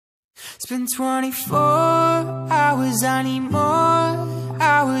It's been 24 hours, I need more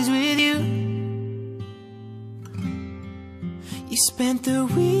hours with you. You spent the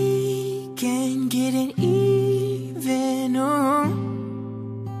weekend getting even, oh.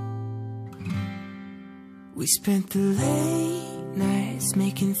 We spent the late nights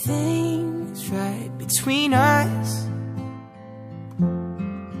making things right between us.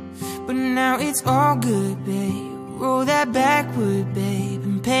 But now it's all good, babe. Roll that backward, babe,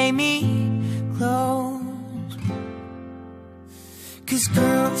 and pay me close. Cause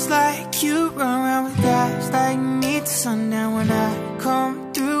girls like you run around with guys like me till sundown. When I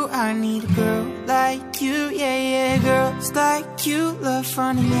come through, I need a girl like you, yeah, yeah. Girls like you love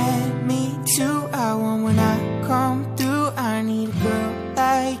fun, and yeah, me too. I want when I come through, I need a girl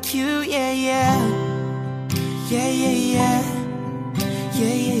like you, yeah, yeah. Yeah, yeah, yeah.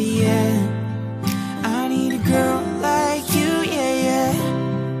 Yeah, yeah, yeah. I need a girl like you, yeah, yeah.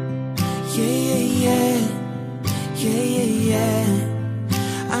 Yeah, yeah, yeah. Yeah, yeah, yeah.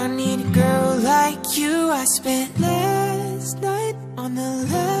 I need a girl like you. I spent last night on the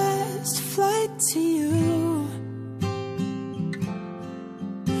last flight to you.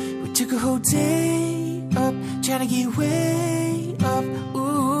 We took a whole day up, trying to get way up,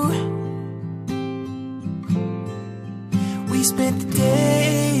 ooh. We spent the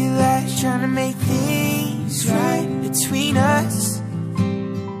daylight trying to make things right between us.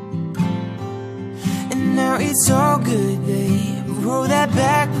 And now it's all good, babe. Roll that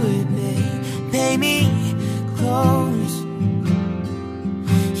backward, babe. Pay me close.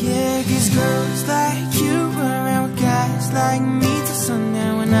 Yeah, cause girls like you run around with guys like me till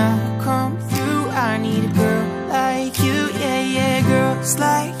sundown. When I come through, I need a girl like you, yeah, yeah. Girls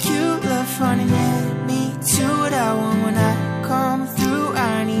like you love fun, and yeah, me too. What I want when I come through,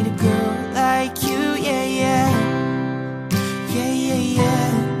 I need a girl like you, yeah, yeah. Yeah, yeah, yeah.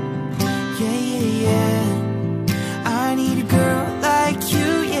 Yeah, yeah, yeah. I need a girl like you,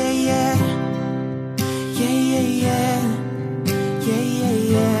 yeah, yeah. Yeah, yeah, yeah. Yeah, yeah,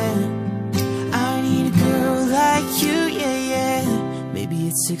 yeah. I need a girl like you, yeah, yeah. Maybe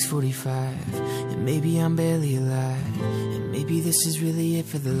it's 6:45, and maybe I'm barely alive, and maybe this is really it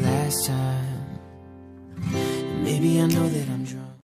for the last time. And maybe I know that I'm